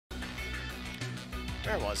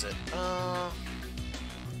Where was it?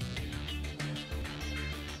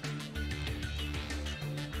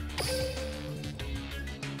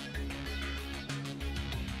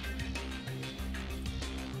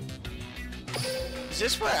 Is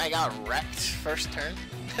this where I got wrecked first turn?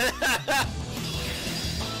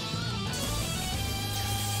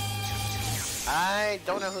 I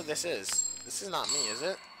don't know who this is. This is not me, is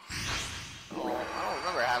it? Oh, I don't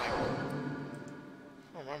remember having...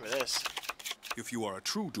 I don't remember this. If you are a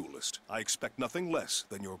true duelist, I expect nothing less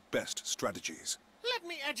than your best strategies. Let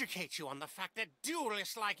me educate you on the fact that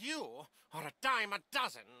duelists like you are a dime a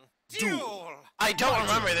dozen. Duel! I don't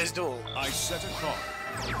remember this duel. I set a card.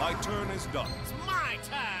 My turn is done. It's my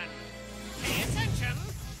turn. Pay attention.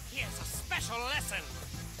 Here's a special lesson.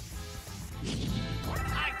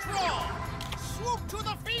 I draw. Swoop to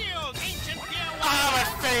the field, Ancient Gear Wyvern. Ah, my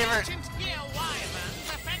favorite. Ancient Gear Wyvern's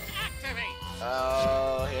effect activate.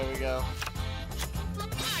 Oh, here we go.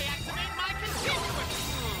 I activate my continuous.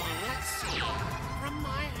 Let's see. From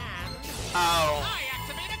my hand. Oh. I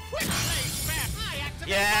activate a quick play spell. I activate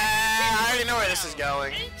Yeah, I already know where this is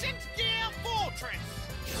going. Ancient Gear Fortress.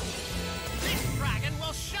 This dragon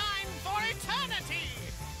will shine for eternity.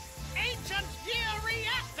 Ancient Gear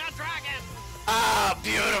Reactor Dragon. Ah,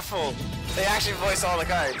 beautiful. They actually voice all the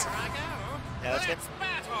cards. Drago. Yeah, that's good. Let's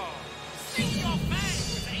battle. Sink your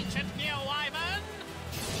fangs, Ancient Gear Wyvern.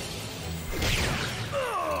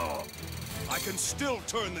 I can still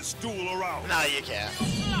turn this duel around. No, you can't.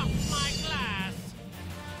 Blocked my glass.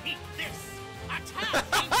 Eat this. Attack,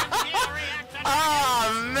 Ancient Gear Reactor Dragon.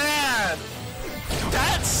 Oh, man.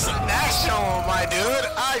 That's national, my dude.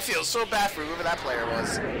 I feel so bad for whoever that player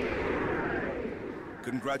was.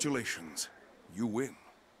 Congratulations. You win.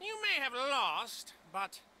 You may have lost,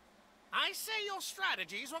 but I say your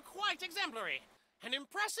strategies were quite exemplary. An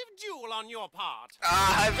impressive duel on your part.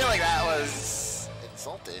 I feel like that was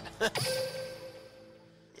insulted.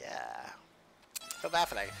 Yeah. Feel bad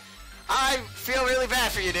for that. I feel really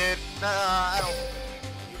bad for you, dude. No, I don't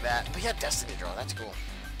do that. But yeah, Destiny Draw. That's cool.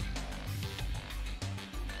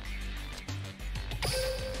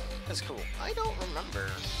 That's cool. I don't remember.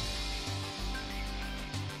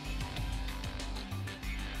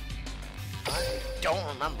 I don't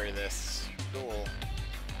remember this duel.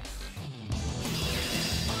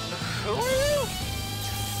 Who are you?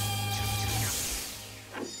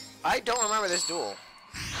 I don't remember this duel.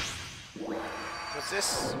 Was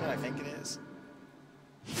this what I think it is?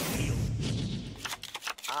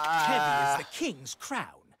 Heavy is the king's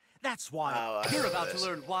crown. That's why I you're remember about this. to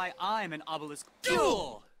learn why I'm an obelisk.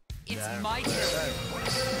 Duel! It's my turn.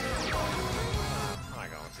 How am I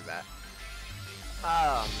going through that?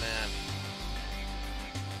 Oh man.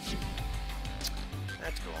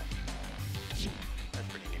 That's cool. That's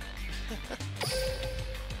pretty neat. 50.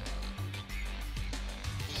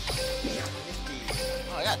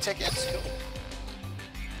 Oh, I got tickets. Cool.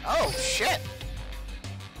 Oh shit.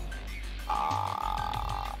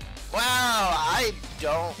 Wow, I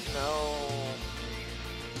don't know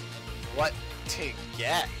what to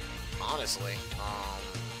get, honestly.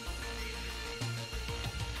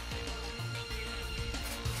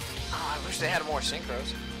 I wish they had more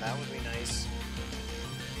synchros. That would be nice.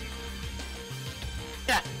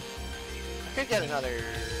 Yeah. I could get another...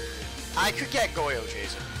 I could get Goyo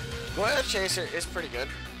Chaser. Goyo Chaser is pretty good.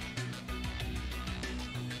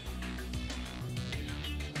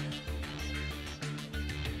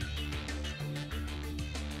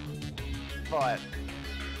 But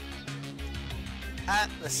at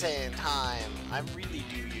the same time, I really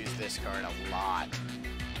do use this card a lot.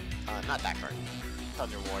 Not that card.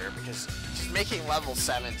 Thunder Warrior, because just making level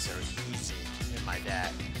 7 so easy in my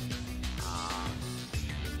deck.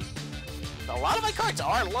 A lot of my cards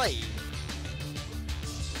are light.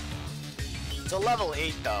 It's a level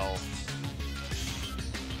 8 though.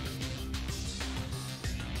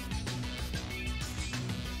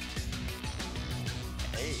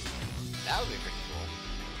 Hey, that would be pretty cool.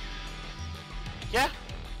 Yeah,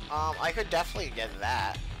 I could definitely get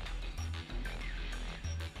that.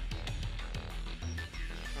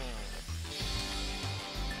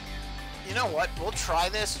 You know what? We'll try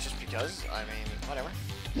this just because. I mean, whatever.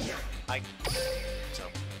 So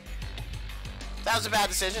that was a bad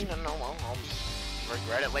decision, and well, I'll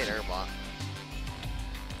regret it later. But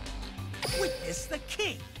Witness the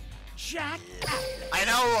king, Jack. I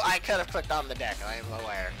know I could have clicked on the deck. I am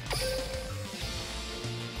aware.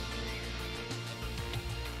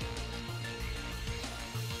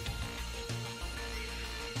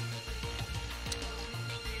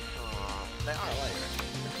 They are light.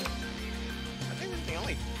 I think it's the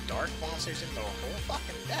only dark monsters in the whole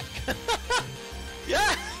fucking deck.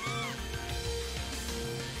 Yeah!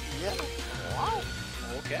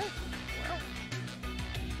 Okay. Well.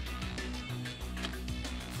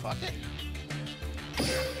 Fuck it.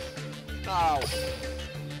 Oh.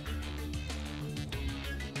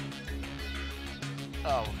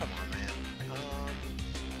 Oh, come on, man.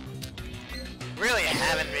 Really, I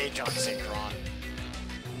haven't made Junk Synchron.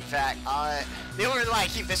 In fact, the only reason why I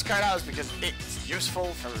keep this card out is because it's useful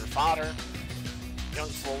for fodder. Young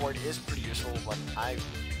Forward is pretty useful, but I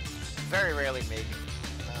very rarely make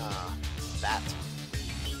that.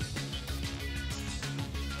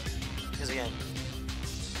 Because again,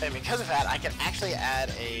 and because of that, I can actually add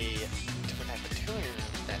a different type of tuner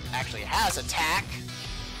that actually has attack.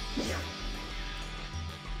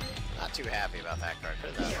 Not too happy about that card,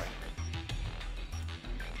 put it that way.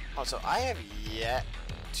 Also, I have yet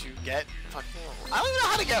to get fucking... I don't even know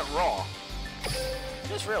how to get Raw.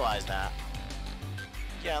 Just realized that.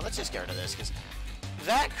 Yeah, let's just get rid of this, because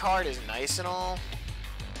that card is nice and all.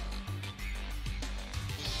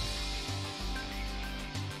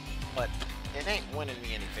 But it ain't winning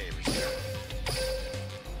me any favors here.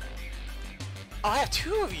 Oh, I have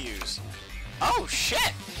 2 of yous. Oh,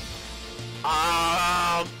 shit!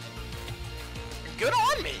 Good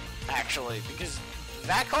on me, actually, because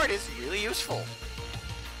that card is really useful.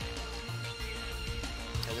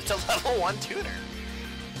 And it's a level 1 tuner.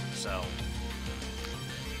 So...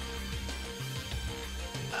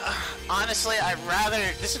 honestly, I'd rather...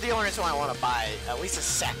 This is the only reason why I want to buy at least a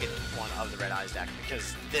second one of the Red Eyes deck,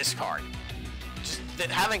 because this card. Just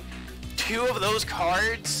having 2 of those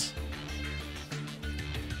cards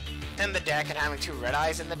in the deck and having 2 Red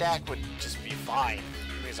Eyes in the deck would just be fine.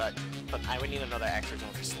 Because but I would need another extra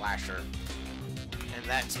one for Slasher. And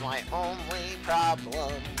that's my only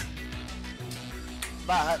problem.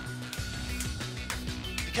 But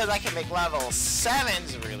because I can make level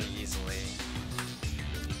 7s really easily,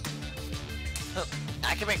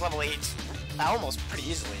 I can make level 8s almost pretty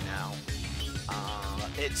easily now.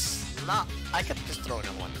 It's not... I could just throw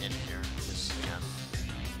another one in here. Just, again,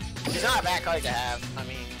 it's not a bad card to have. I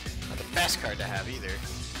mean, not the best card to have either.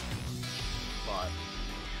 But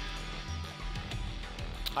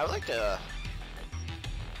I would like to...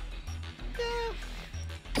 Yeah.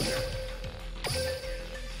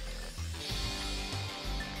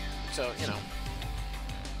 So, you know.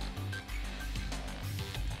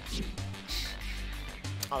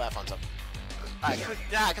 All that fun stuff. I could,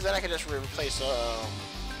 yeah, because then I could just replace something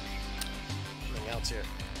else here.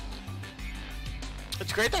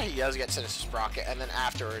 It's great that he does get Sinister Sprocket, and then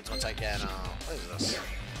afterwards, once I get, what is this?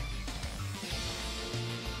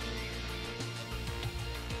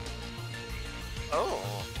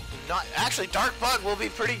 Oh, not actually. Dark Bug will be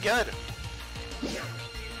pretty good.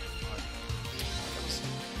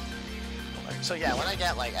 So yeah, when I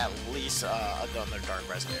get like at least another Dark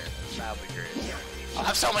Resonator, that'll be great. I'll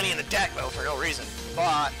have so many in the deck though for no reason.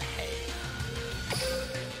 But hey,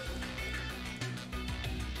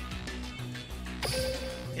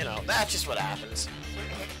 you know that's just what happens.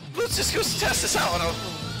 Let's just go test this out on a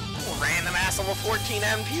random ass level 14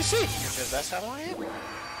 NPC because that's how I am.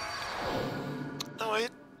 Oh,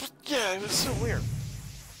 yeah, it was so weird.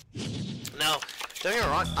 No, don't get me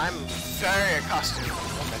wrong, I'm very accustomed.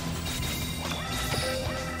 Okay.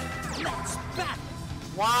 Let's battle.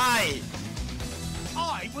 Why?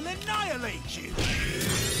 I will annihilate you.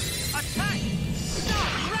 Attack!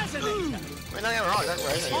 Start resonator. I mean, don't get me wrong, that's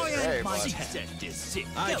right. I am my descent.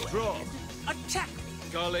 I draw. Attack!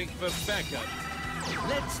 Calling for backup.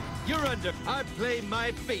 You're under. I play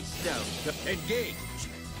my face down. Engage.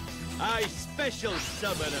 I special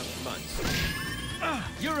summon a monster.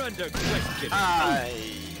 You're under question.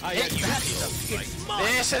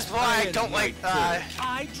 This is why I don't like,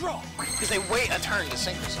 I draw. because they wait a turn to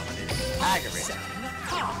synchro summon it. Aggravating.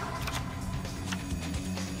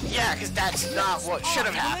 Yeah, because that's not what should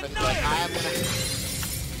have happened, but I'm gonna...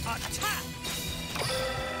 Attack!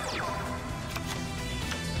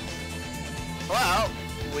 Well,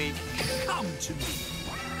 we... Come to me.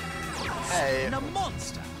 Hey. And a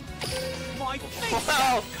monster. My face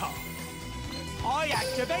Well. card. I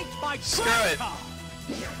activate my Screw trap it. card.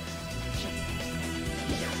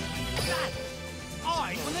 That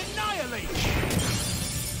I will annihilate you.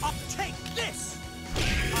 I'll take this.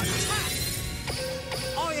 Attack.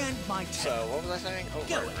 I end my turn. So, what was I saying? Oh,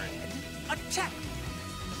 Go right. ahead. Attack.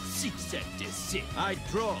 Cease and desist. I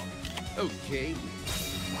draw. Okay.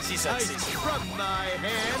 Cease I and cease. from my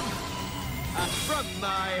hand. From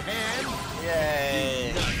my hand.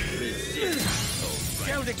 Yay. Not resist.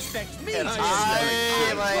 Don't expect me And to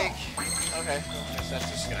I, like... Okay, guess that's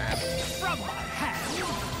just gonna happen. From my hand,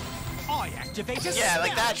 I activate a Yeah,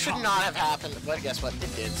 like that spell should card. not have happened, but guess what?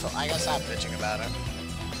 It did, so I gotta stop bitching about it.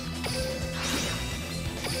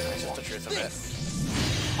 That's just the truth of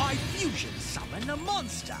it. I fusion summon a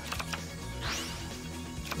monster.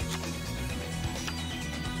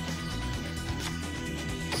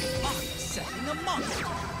 I'm setting a monster.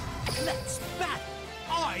 Let's battle.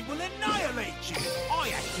 I will annihilate you. I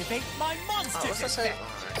activate my monster. Oh, what's that say?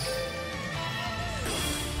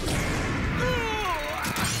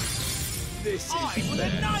 This is I will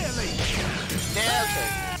bad. annihilate you. Yeah,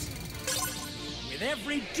 okay. With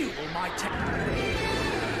every duel, my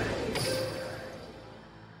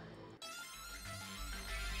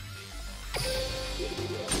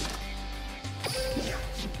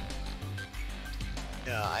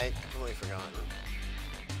Yeah, I completely forgot.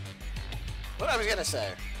 What I was gonna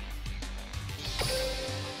say.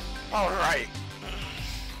 Alright.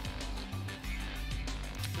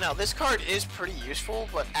 Now, this card is pretty useful,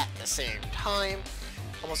 but at the same time,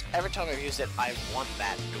 almost every time I've used it, I want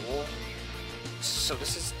that duel. So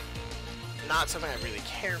this is not something I really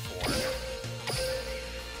care for.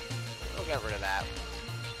 I'll get rid of that.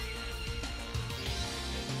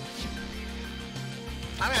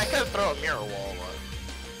 I mean, I could throw a mirror wall, but...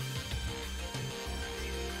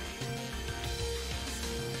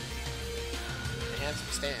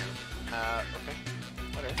 Handsome Stan. Okay.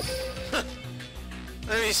 Whatever.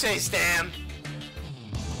 Let me say Stan.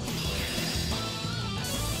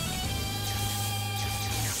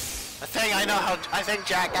 I think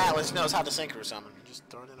Jack Atlas knows how to synchro summon. Just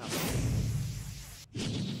throwing it out.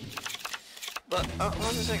 But, what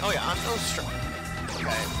was I saying? Oh yeah, I'm no strong. Okay.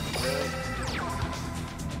 Really?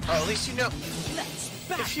 Oh, at least you know.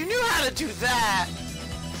 If you knew how to do that.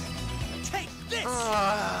 Take this.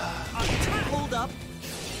 Hold up.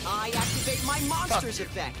 I activate my monster's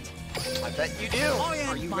effect. I bet you do.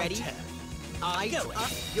 Are you ready? Turn. I Go.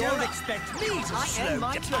 you're Don't up. expect me to I slow end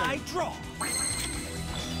my down. turn. I draw.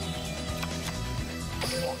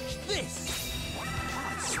 Watch this.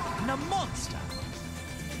 I summon a monster.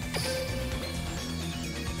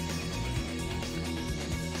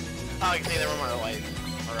 Oh, you can either one more light.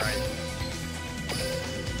 Alright.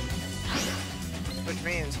 Which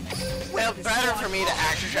means it's better for me to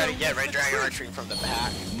actually try to get Red Dragon Archery from the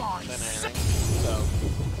back than anything. So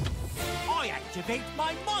I activate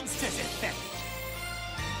my monster's effect.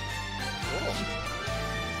 cool.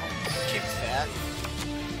 Keep that.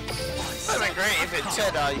 Would have been great if it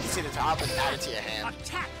said you can see the top and add it to your hand.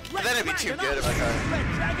 Attack. But then it'd be too good if I Red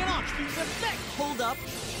tried. Dragon Archery's effect. Hold up.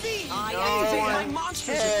 I No activate my one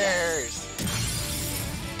monster's effect. cares.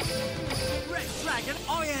 Red Dragon,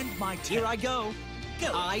 I end my turn. Here I go.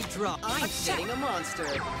 Go. I draw. I'm Attack. setting a monster.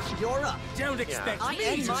 You're up. Don't expect I me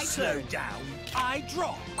end to my slow turn. down. I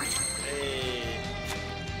draw. Hey.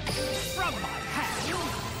 From my hand,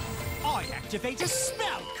 I activate a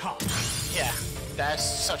spell card. Yeah, that's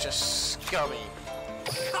such a scummy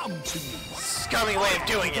Come to me. scummy way of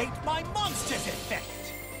doing it. Activate my monster's effect.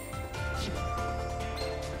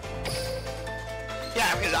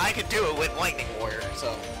 Yeah, because I could do it with Lightning Warrior,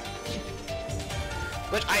 so.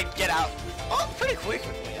 Which I'd get out pretty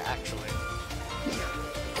quickly, actually.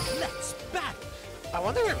 Let's battle. I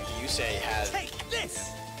wonder if Yusei has. Take this.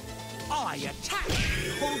 I attack.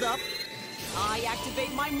 Hold up. I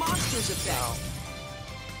activate my monster's effect. Oh.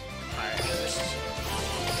 Alright, this is.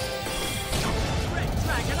 Red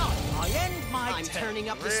Dragon on. I end my I'm turn. turning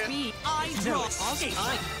up the Really? speed. I draw. escape.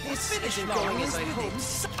 This Finish isn't line going is as I within hoped.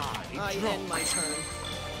 sight. I draw. end my turn.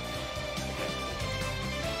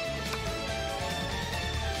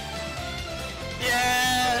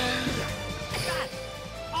 Yeah!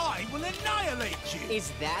 I will annihilate you.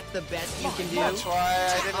 Is that the best you can do? That's why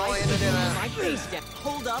I didn't want you to do My that. face down.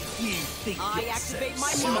 Hold up. You think I you're activate so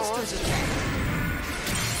my smart? monster's effect.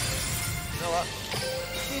 You know what?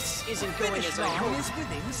 This isn't going Finish as I line hoped. is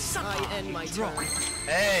within sight. I end my Draw. turn.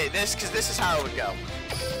 Hey, because this is how it would go.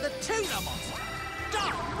 The Tuna Monster.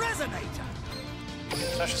 Dark Resonator.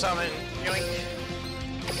 Special summon, yoink.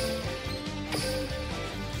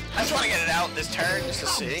 I just want to get it out this turn just to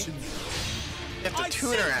Come see to me. if the I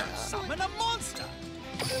tuner synchro summon a monster.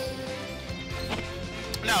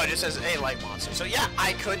 No, it just says a light monster. So yeah,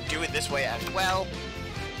 I could do it this way as well.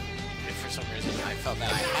 If for some reason I felt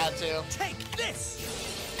that I had to. Take this.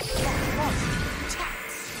 My monster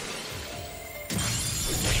attacks.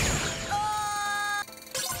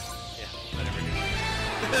 Yeah, whatever.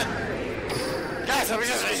 Guys, let me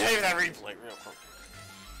just save that replay real quick.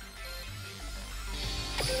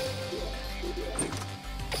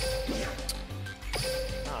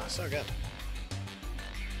 Oh, so good.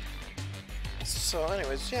 So,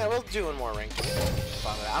 anyways, yeah, we'll do one more ranking.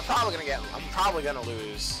 I'm probably gonna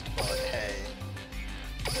lose, but hey.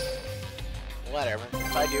 Whatever.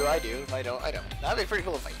 If I do, I do. If I don't, I don't. That'd be pretty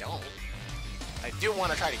cool if I don't. I do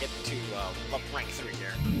want to try to get to rank 3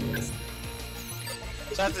 here.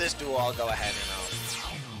 So after this duel, I'll go ahead and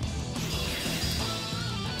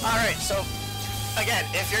Alright, so again,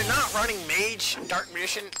 if you're not running Mage, Dark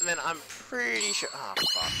Magician, then I'm pretty sure. Oh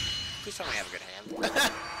fuck! Please tell me I have a good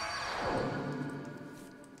hand.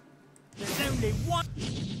 There's only one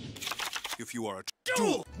If you are a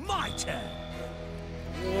duel. My turn.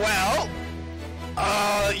 Well,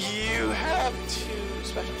 you have two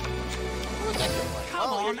special. What was that look like? Come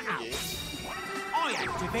on here you out. go. I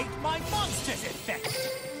activate my monster's effect.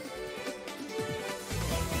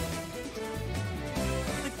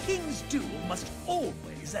 The king's duel must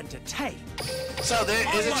always entertain. So there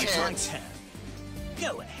is a My chance turn.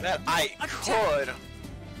 Go ahead. that I could.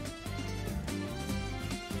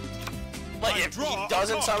 Like, if he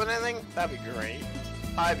doesn't summon anything, that'd be great.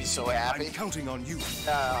 I'd be so happy. I'm counting on you.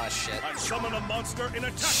 Ah, shit. I summon a monster in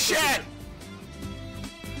attack Shit! position.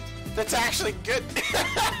 That's actually good.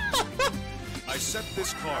 I set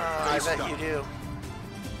this card I face bet down. you do.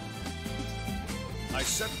 I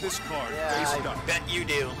set this card Yeah, face I down. bet you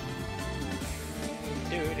do.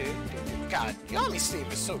 God, Yami Steam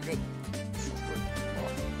is so good.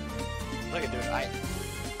 Look at dude,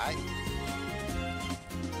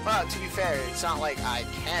 well, to be fair, it's not like I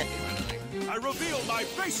can do anything. I reveal my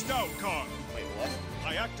face down card. Wait, what?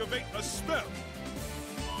 I activate a spell.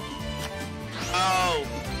 Oh,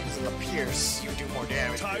 because of the pierce, you do more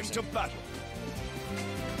damage. Time piercing. to battle.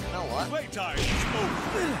 You know what? Playtime is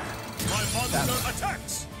over. My monster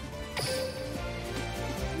attacks.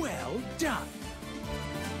 Well done.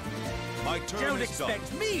 My turn Don't is expect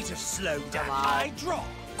done. me to slow down. on. I draw.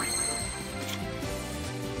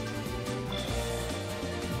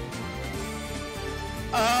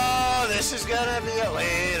 Oh, this is gonna be a.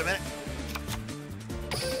 Wait a minute.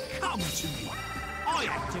 Come to me. I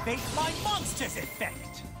activate my monster's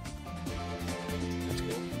effect.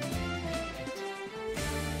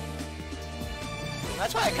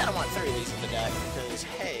 That's why I kind of want 3 of these in the deck, because,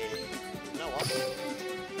 hey, you know what?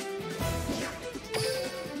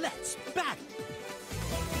 Let's battle.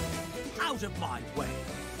 Out of my way.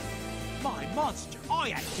 My monster. I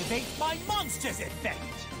activate my monster's effect.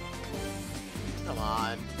 Come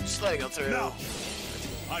on, just let it go through. Now,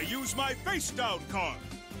 I use my face down card.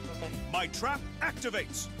 Okay. My trap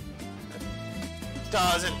activates.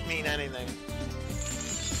 Doesn't mean anything.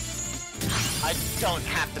 I don't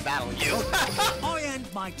have to battle you. I end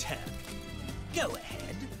my turn. Go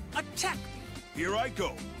ahead. Attack me. Here I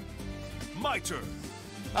go. My turn.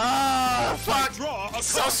 Oh, I fuck. draw a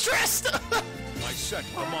So card. stressed. I set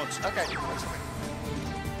a monster. Okay.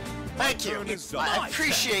 Thank you. turn is done. I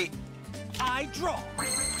appreciate I draw.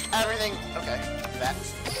 everything. Okay,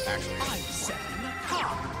 that's actually. I'm setting a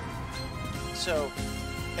card. So,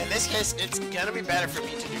 in this case, it's gonna be better for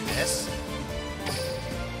me to do this.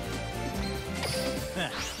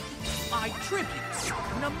 I tribute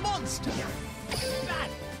summon a monster.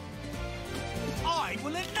 Battle. I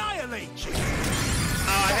will annihilate you.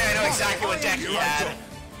 Oh, I think I know exactly what deck he had.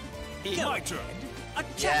 Go My ahead. turn.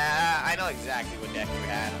 Attack. Yeah, I know exactly what deck you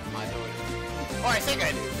had. I know it. Or I think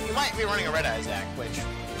I do. You might be running a Red Eyes deck, which,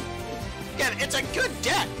 again, it's a good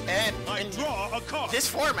deck, and I in draw a card. this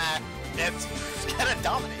format, it's gonna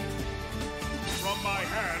dominate. From my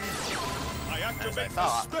hand, I activate a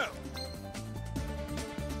thought. spell.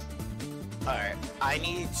 Alright, I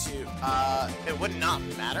need to, it would not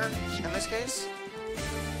matter in this case.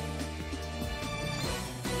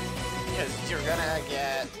 Because you're gonna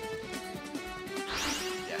get...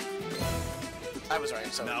 Yeah. I was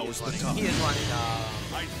right, so Now he is is the running, time. he is running,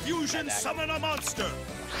 I fusion deck. summon a monster.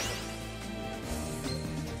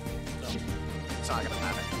 so it's not gonna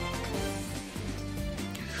matter.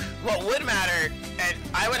 What would matter, and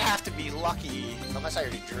I would have to be lucky, unless I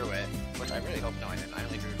already drew it, which I really hope no I didn't. I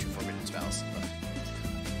only drew 2 forbidden spells.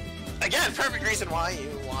 But again, perfect reason why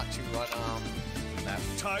you want to run, that.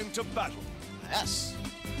 Time to battle. Yes.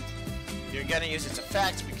 You're gonna use its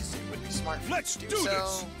effects because it would be smart for Let's you to do do so.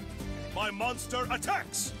 this. My monster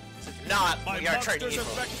attacks. If not, My we are trading monster's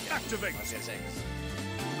equally. effect I was activates. gonna say, 'cause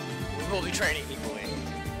we will be trading equally.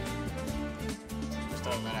 Just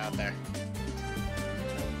throwing that out there.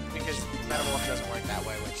 Because Metamorph doesn't work that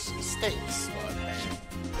way, which stinks, but hey.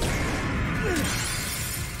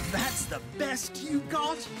 That's the best you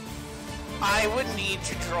got? I would need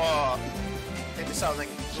to draw into something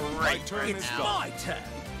great turn right is now. done. My turn.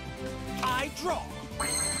 I draw.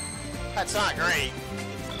 That's not great.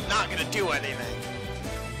 It's not gonna do anything.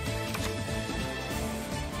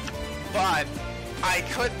 But I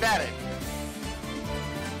could bet it.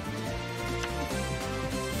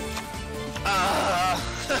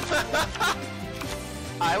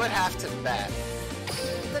 I would have to bet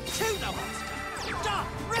the tuna monster. Dark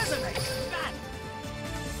resonate. Bad.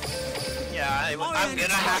 Yeah, I'm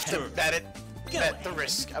gonna have to bet it. Go Bet the ahead.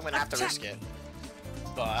 risk. I'm gonna have to Attack. risk it.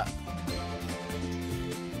 But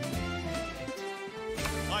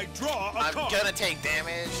I draw a I'm card. gonna take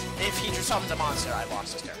damage. If he summons a monster, I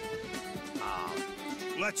lost this turn.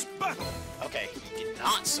 Let's battle. Okay, he did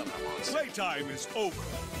not summon a monster. Playtime is over.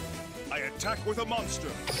 I attack with a monster.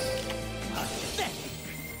 Pathetic.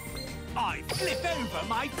 I flip over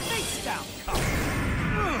my face down card.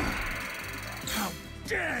 How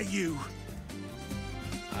dare you!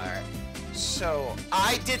 Alright. So,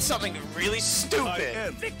 I did something really I stupid.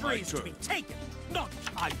 end Victory my is to be turn. taken, not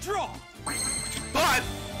I draw. But,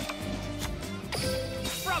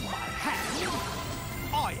 From my hand,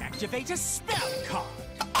 I activate a spell card.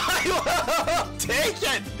 I will take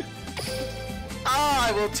it!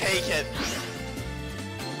 I will take it.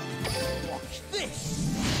 Watch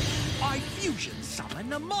this. I fusion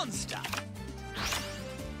summon a monster.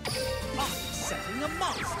 I'm setting a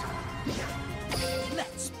monster.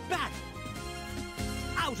 Let's battle.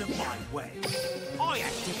 Out of my way. I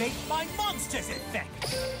activate my monster's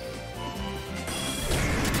effect.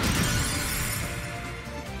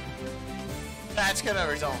 That's gonna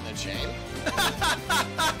result in a chain.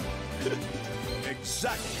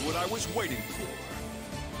 Exactly what I was waiting for.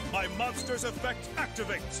 My monster's effect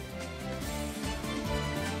activates.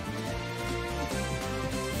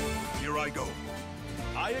 Here I go.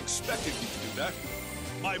 I expected you to do that.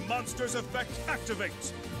 My monster's effect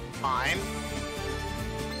activates. Fine.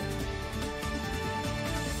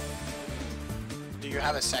 Do you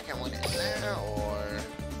have a second one in there, or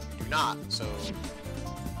do not? So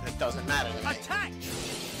it doesn't matter to me. Attack!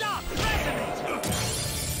 Dark Resonate!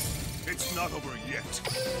 It's not over yet.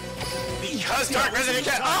 Because Dark Resident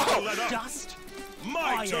can. Oh! Let up. Dust!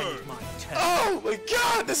 My I turn. end my turn. Oh my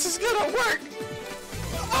God! This is gonna work.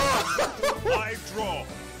 Oh! I draw.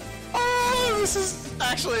 Oh! This is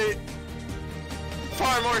actually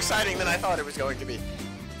far more exciting than I thought it was going to be.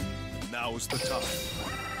 Now is the time.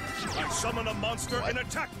 I summon a monster in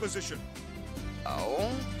attack position.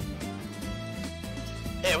 Oh.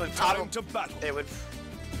 It would Time probably. to battle. It would.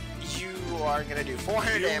 You are gonna do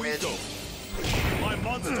 400 Here damage. we go. My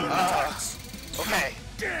monster attacks. Okay.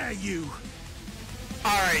 Dare you!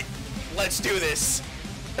 Alright. Let's do this.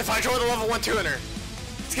 If I draw the level 1 tuner,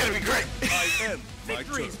 it's gonna be great. I end my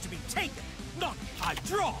Victory turn. is to be taken, not I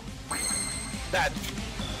draw. That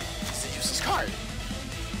is a useless card.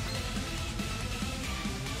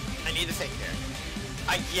 I need to think here.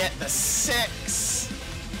 I get the 6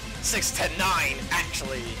 to 9,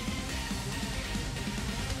 actually.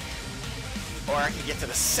 Or I can get to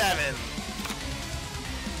the 7.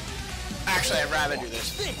 Actually, I'd rather do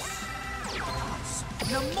this. This.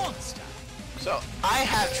 The monster. So, I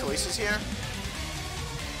have choices here.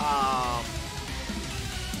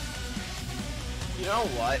 You know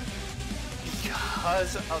what?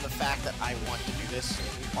 Because of the fact that I want to do this,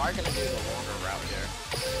 we are going to do the longer route here.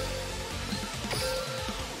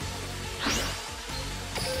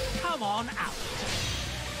 Come on out.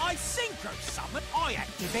 I synchro summon. I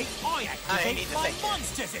activate need to my think here.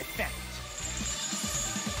 monster's effect.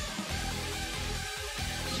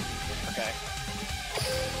 Okay.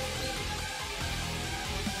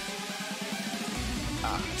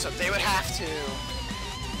 So they would have to...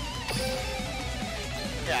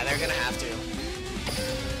 Yeah, they're gonna have to.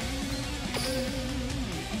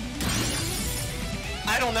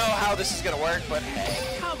 I don't know how this is gonna work, but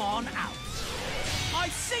hey. Come on out. I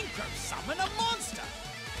synchro summon a monster.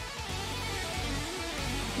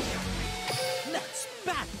 Let's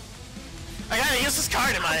battle. I got a useless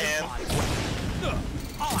card in my hand.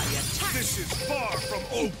 I attack. This is far from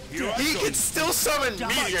over. Here I He go. can still summon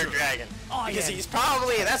Meteor Dragon. Because he's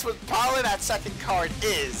probably, that's what probably that second card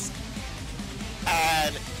is.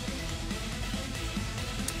 And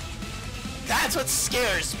that's what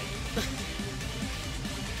scares me.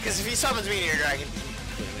 Because if he summons Meteor Dragon,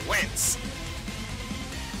 he clearly wins.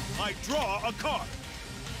 I draw a card.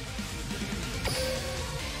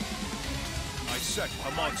 I set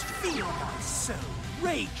a monster. Feel my soul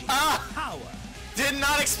raging Ah! power. Did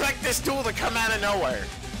not expect this duel to come out of nowhere.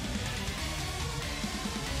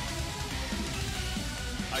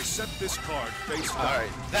 I set this card face down. Alright,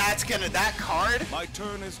 that's gonna, that card My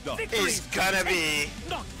turn is done. is gonna be,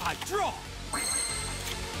 Not I draw.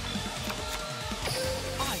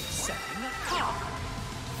 I'm setting a card.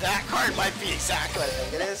 that card might be exactly what I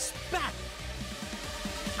think it is. Battle.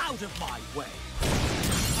 Out of my way.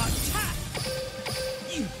 Attack.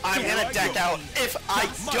 You I'm dare gonna deck go. out. If I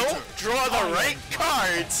That's my don't turn. draw the right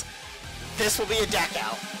cards, this will be a deck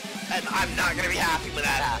out. And I'm not gonna be happy when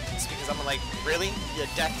that happens because I'm like, really? You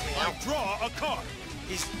decked me out? I draw a card.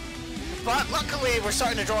 But luckily, we're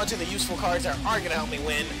starting to draw into the useful cards that are gonna help me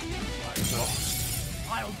win. I lost.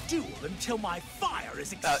 I'll duel until my fire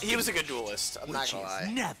is extinguished. He was a good duelist. I'm not gonna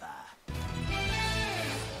lie. Never. That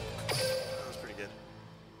was pretty good.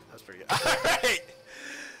 That was pretty good. All right.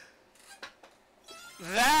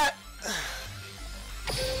 That.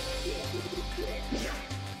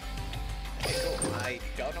 Okay, cool. I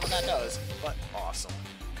don't know what that does, but awesome.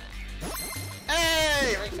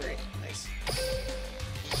 Hey, rank 3. Nice.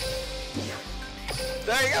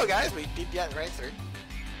 There you go, guys. We beat Yet in rank 3.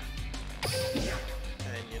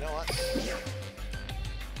 And you know what?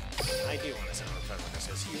 I do want to sound refresh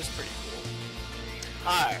because he was pretty cool.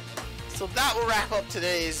 Alright. So that will wrap up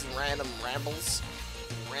today's random rambles.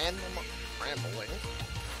 Random rambling.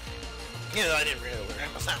 You know, I didn't really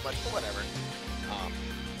ramble that much, but whatever.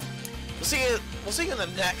 We'll see you in the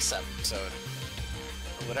next episode.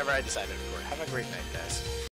 Or whatever I decide to record. Have a great night, guys.